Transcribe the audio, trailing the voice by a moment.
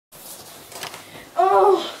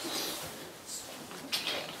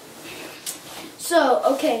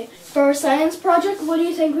Okay, for our science project, what do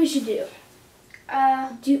you think we should do?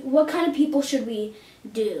 What kind of people should we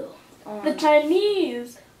do? The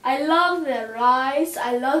Chinese. I love their rice.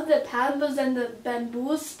 I love the pambas and the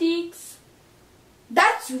bamboo sticks.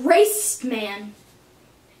 That's racist, man.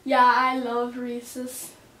 Yeah, I love racists.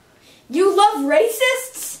 You love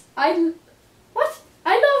racists? What?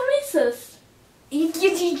 I love racists.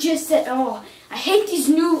 You just said, oh, I hate these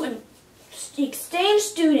new exchange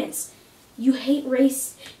students. You hate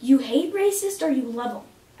race? You hate racists or you love them?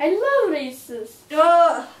 I love racists.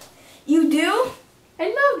 You do? I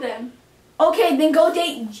love them. Okay, then go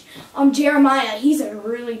date Jeremiah. He's a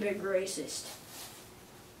really big racist.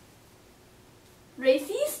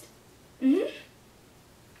 Racist? Mhm.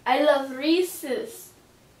 I love racists.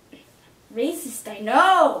 Racist, I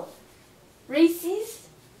know. Racist?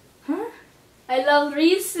 Huh? I love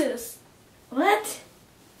racists. What?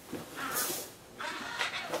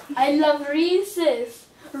 I love racists.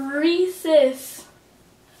 Racists.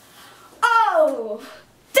 Oh!